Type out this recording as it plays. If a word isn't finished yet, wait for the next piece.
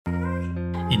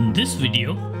In this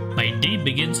video, my day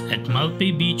begins at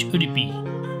Malpe Beach, Udupi.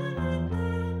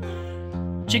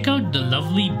 Check out the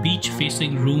lovely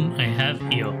beach-facing room I have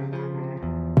here.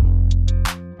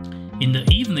 In the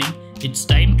evening, it's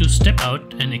time to step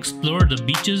out and explore the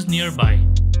beaches nearby.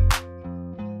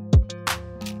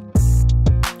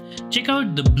 Check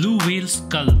out the blue whale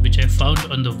skull which I found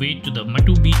on the way to the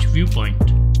Mattu Beach viewpoint.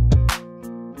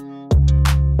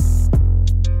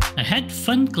 I had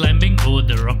fun climbing over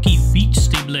the rocky beach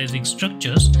stabilizing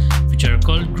structures which are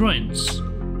called groynes.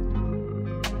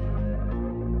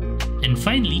 And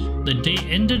finally, the day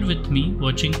ended with me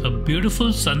watching a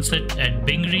beautiful sunset at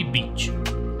Bengre Beach.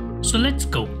 So let's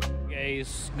go.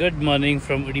 Guys, good morning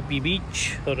from Udipi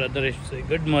Beach, or rather I should say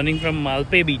good morning from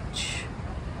Malpe Beach.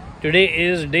 Today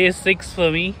is day 6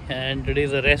 for me and today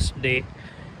is a rest day.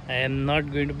 I am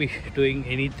not going to be doing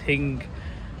anything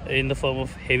in the form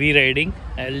of heavy riding.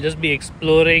 I'll just be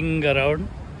exploring around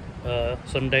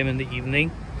sometime in the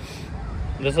evening.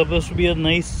 There's supposed to be a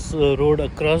nice road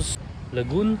across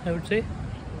lagoon, I would say.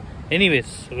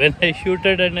 Anyways, when I shoot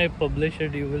it and I publish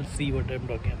it, you will see what I'm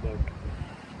talking about.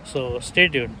 So stay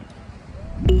tuned.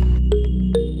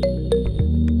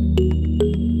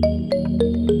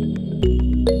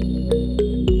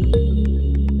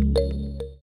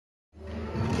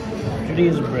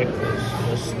 Today's breakfast,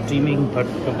 a steaming hot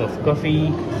cup of coffee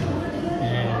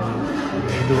and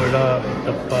medu vada,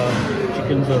 tappa,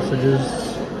 chicken sausages,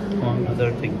 among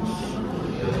other things.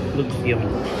 Looks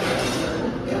yummy.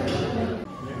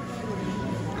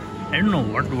 I don't know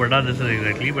what vada this is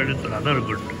exactly, but it's rather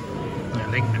good. I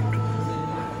liked it.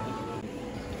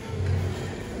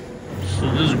 So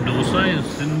this dosa is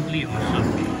simply awesome.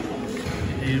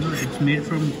 You know, it's made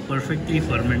from perfectly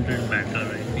fermented batter.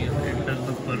 I feel it has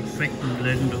the perfect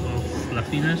blend of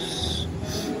fluffiness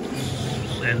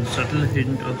and subtle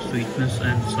hint of sweetness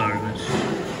and sourness.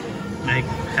 I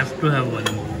have to have one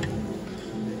more.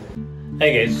 Hi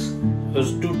guys, I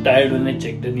was too tired when I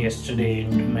checked in yesterday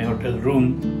into my hotel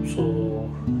room, so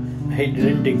I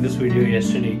didn't take this video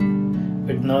yesterday.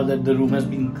 But now that the room has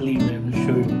been cleaned, I will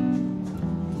show you.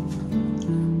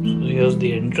 So here's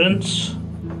the entrance.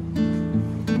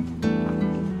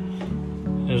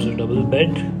 There's a double bed.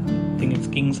 I think it's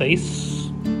king size.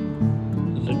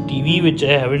 There's a TV which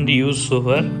I haven't used so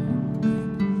far. In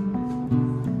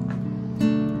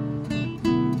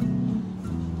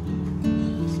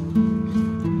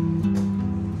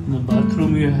the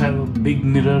bathroom you have a big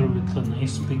mirror with a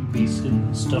nice big basin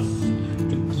and stuff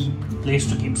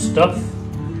to keep stuff.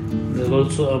 There's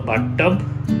also a bathtub.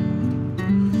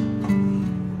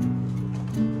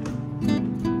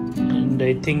 And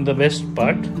I think the best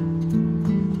part,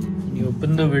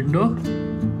 open the window,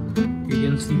 you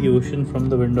can see the ocean from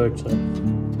the window itself.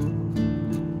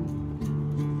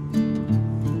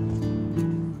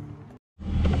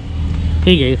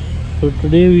 Hey guys, so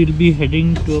today we'll be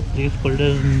heading to a place called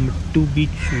as Mattu Beach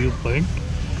viewpoint.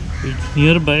 It's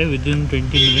nearby within 20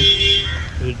 minutes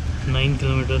with 9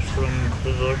 kilometers from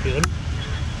resort here.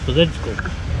 So let's go.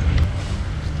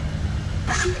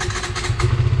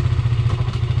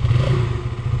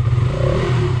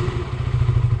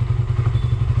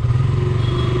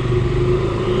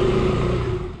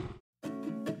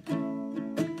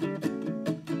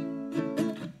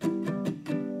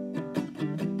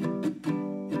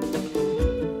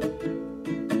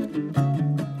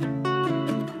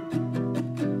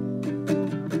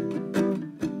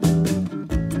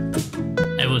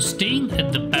 I was staying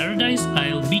at the Paradise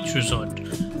Isle Beach Resort,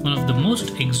 one of the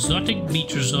most exotic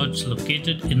beach resorts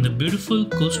located in the beautiful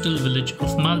coastal village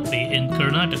of Malpe in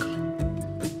Karnataka.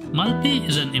 Malpe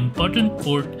is an important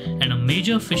port and a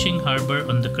major fishing harbour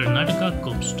on the Karnataka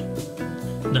coast.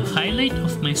 The highlight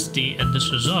of my stay at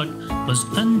this resort was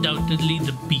undoubtedly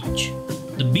the beach.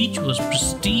 The beach was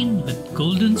pristine with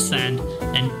golden sand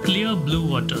and clear blue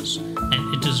waters,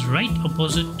 and it is right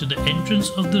opposite to the entrance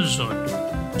of the resort.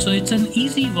 So it's an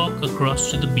easy walk across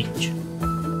to the beach.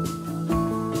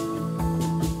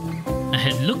 I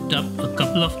had looked up a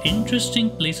couple of interesting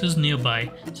places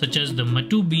nearby, such as the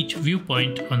Mattu Beach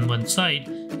viewpoint on one side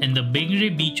and the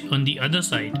Bengre Beach on the other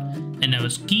side, and I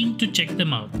was keen to check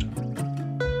them out.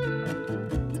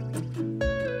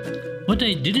 What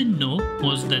I didn't know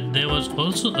was that there was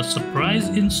also a surprise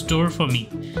in store for me,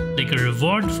 like a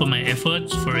reward for my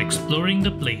efforts for exploring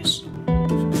the place.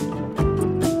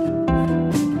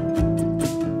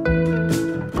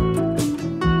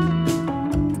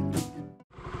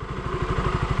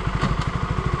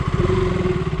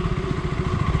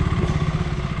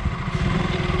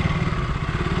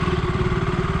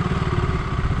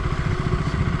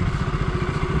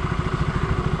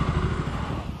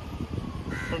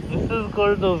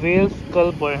 called the whale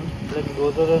skull point. Let's go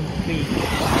there and see.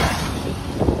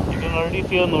 You can already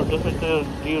see a notice that says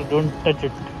please don't touch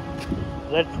it.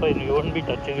 That's fine, you won't be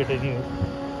touching it anyway.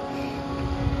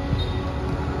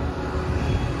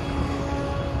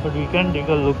 But we can take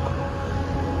a look.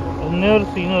 I've never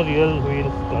seen a real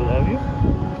whale skull, have you?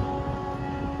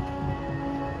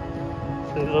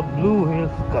 There's a blue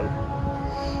whale skull.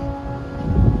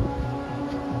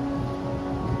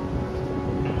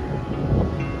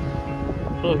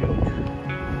 So huge.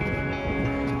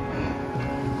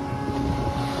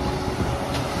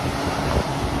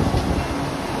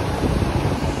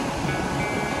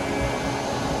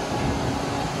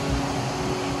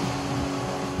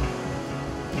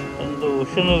 And the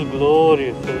ocean is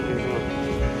glorious as usual.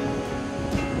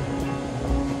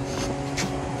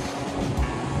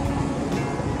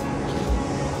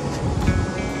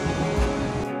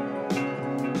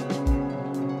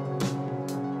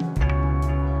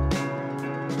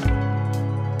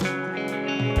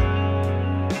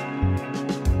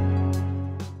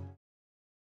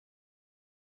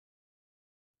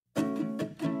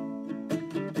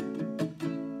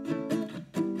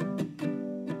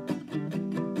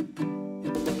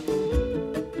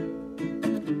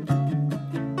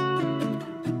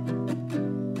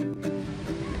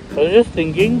 I was just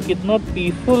thinking कितना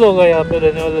peaceful होगा यहाँ पे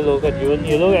रहने वाले लोगों का जीवन।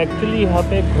 ये लोग एक्चुअली यहाँ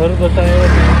पे घर बसाए हुए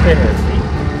पे है,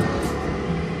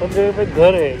 सब जगह पे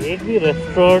घर है, एक भी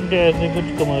रेस्टोरेंट या ऐसे कुछ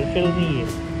कमर्शियल नहीं है।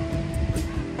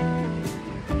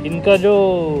 इनका जो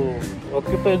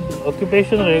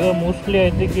ऑक्यूपेशन रहेगा मोस्टली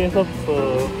आई थिंक ये सब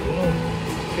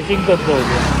फिशिंग करते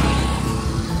होंगे।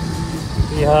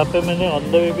 यहाँ पे मैंने ऑन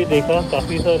द वे भी देखा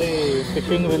काफ़ी सारे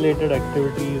fishing related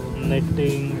activities,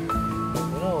 netting,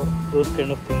 those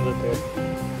kind of things are there.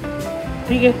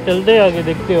 ठीक है, चलते हैं आगे,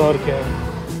 देखते हैं और क्या है।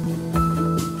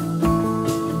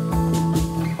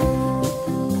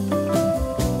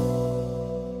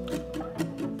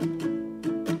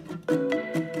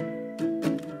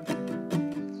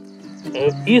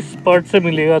 इस पार्ट से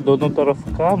मिलेगा दोनों तरफ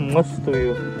का मस्त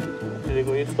व्यू।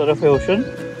 देखो इस तरफ है ओशन,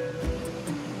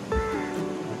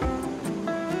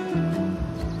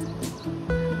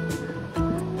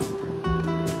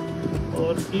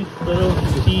 इस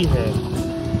तरफ ही है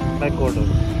बैकवाटर,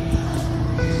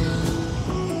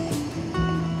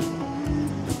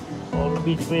 और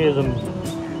बीच में ये जमीन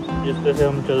जिस पे से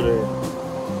हम चल रहे हैं।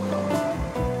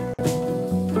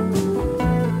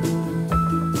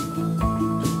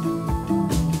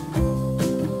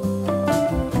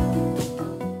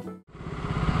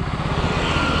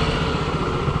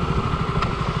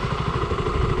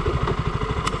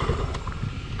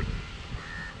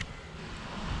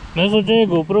 मैं सोचा ये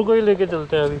गोप्रो को ही लेके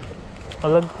चलते हैं, अभी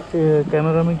अलग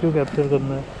कैमरा में क्यों कैप्चर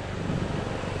करना है।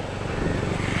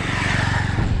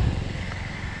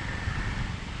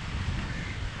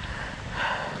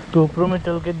 गोप्रो में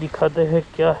चल के दिखाते हैं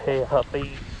क्या है यहाँ पे।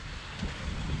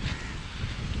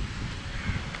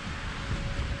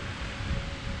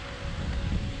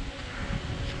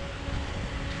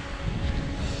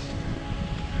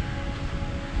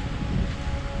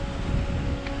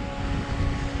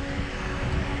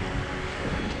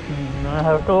 I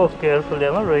have to walk carefully.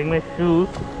 I'm not wearing my shoes.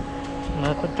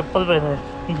 मैं तो चप्पल पहना है,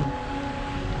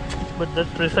 but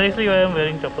that's precisely why I'm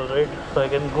wearing chappal, right? So I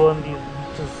can go on these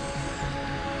beaches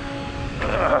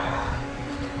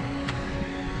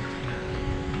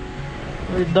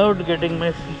without getting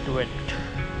my feet wet.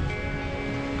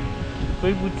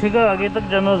 कोई पूछेगा आगे तक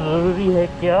जाना ज़रूरी है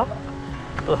क्या,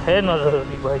 तो है ना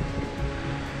ज़रूरी भाई।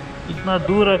 इतना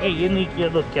दूर आके ये नहीं किया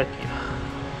तो क्या किया।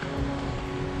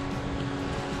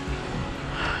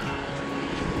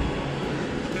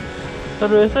 पर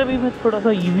वैसा भी मैं थोड़ा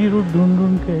सा इजी रूट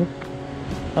ढूंढ के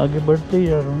आगे बढ़ते ही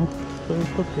जा रहा हूँ, तो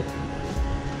it's okay,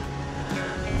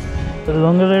 as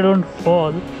long as I don't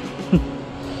fall।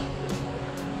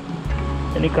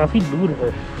 यानी काफ़ी दूर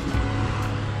है।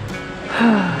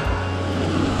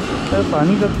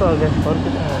 पानी तक तो आ गया, और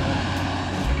कितना है।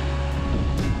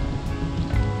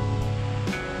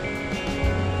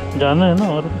 जाना है ना,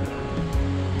 और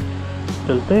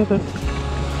चलते हैं फिर।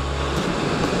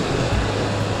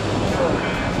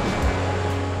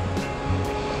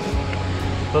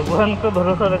 भगवान पे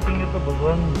भरोसा रखेंगे तो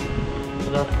भगवान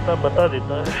रास्ता बता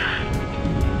देता है।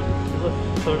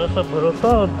 बस थोड़ा सा भरोसा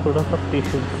और थोड़ा सा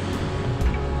पेशेंस,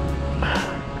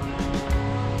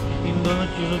 इन दोनों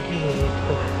चीज़ों की जरूरत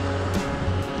है।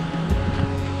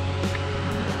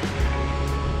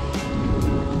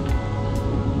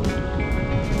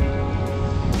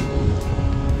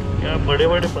 क्या बड़े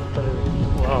बड़े पत्थर है,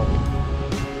 वाह।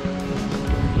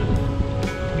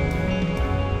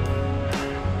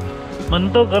 मन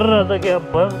तो कर रहा था कि अब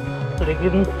बस,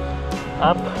 लेकिन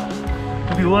आप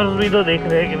व्यूअर्स भी तो देख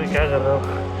रहे हैं कि मैं क्या कर रहा हूँ।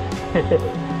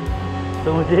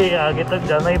 तो मुझे आगे तक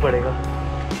जाना ही पड़ेगा।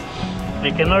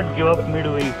 I cannot give up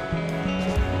midway.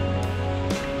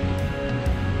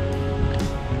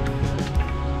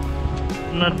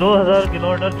 मैं 2000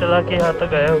 किलोमीटर चला के यहाँ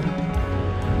तक आया हूँ।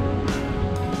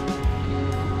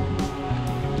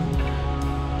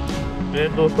 ये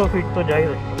 200 फीट तो जा ही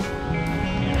सकता।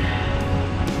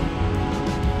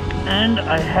 And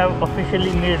I have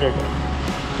officially made it.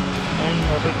 And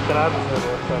यहाँ पे crabs है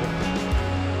बहुत सारे।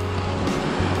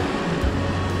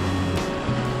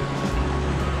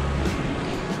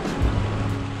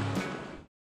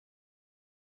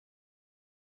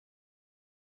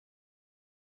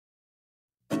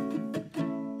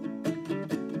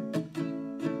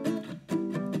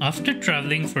 After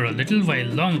traveling for a little while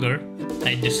longer,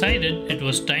 I decided it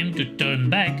was time to turn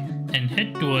back and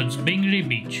head towards Bengre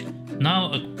Beach,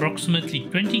 now approximately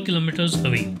 20 kilometers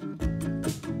away.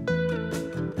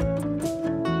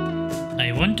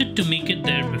 I wanted to make it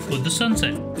there before the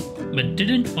sunset, but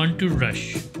didn't want to rush.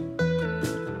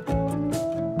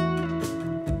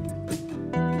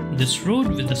 This road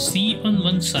with the sea on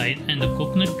one side and the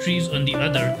coconut trees on the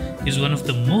other is one of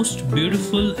the most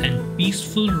beautiful and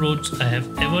peaceful roads I have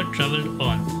ever traveled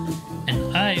on,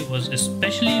 and I was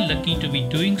especially lucky to be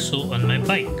doing so on my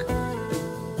bike.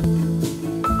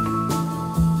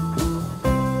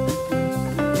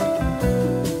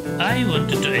 I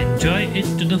wanted to enjoy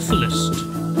it to the fullest.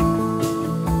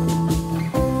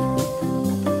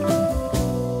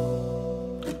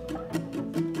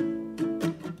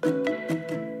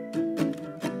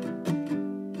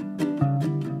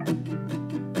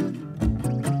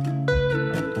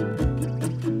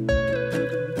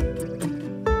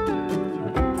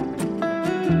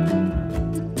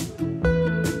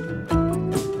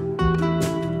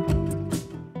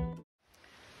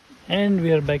 And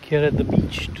we are back here at the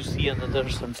beach to see another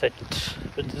sunset.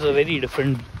 But this is a very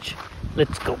different beach.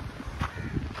 Let's go.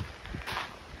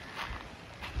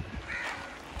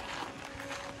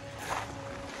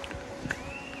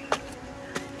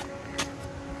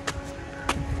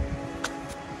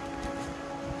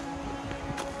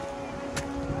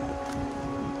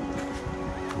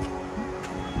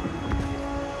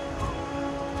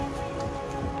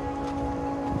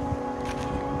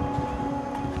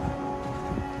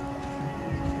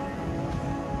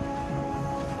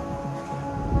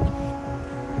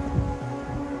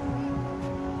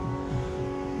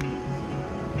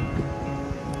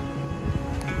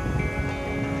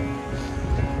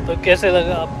 तो कैसे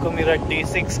लगा आपको मेरा Day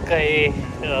 6 का ये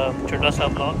छोटा सा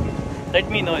blog? Let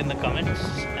me know in the comments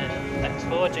and thanks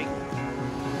for watching.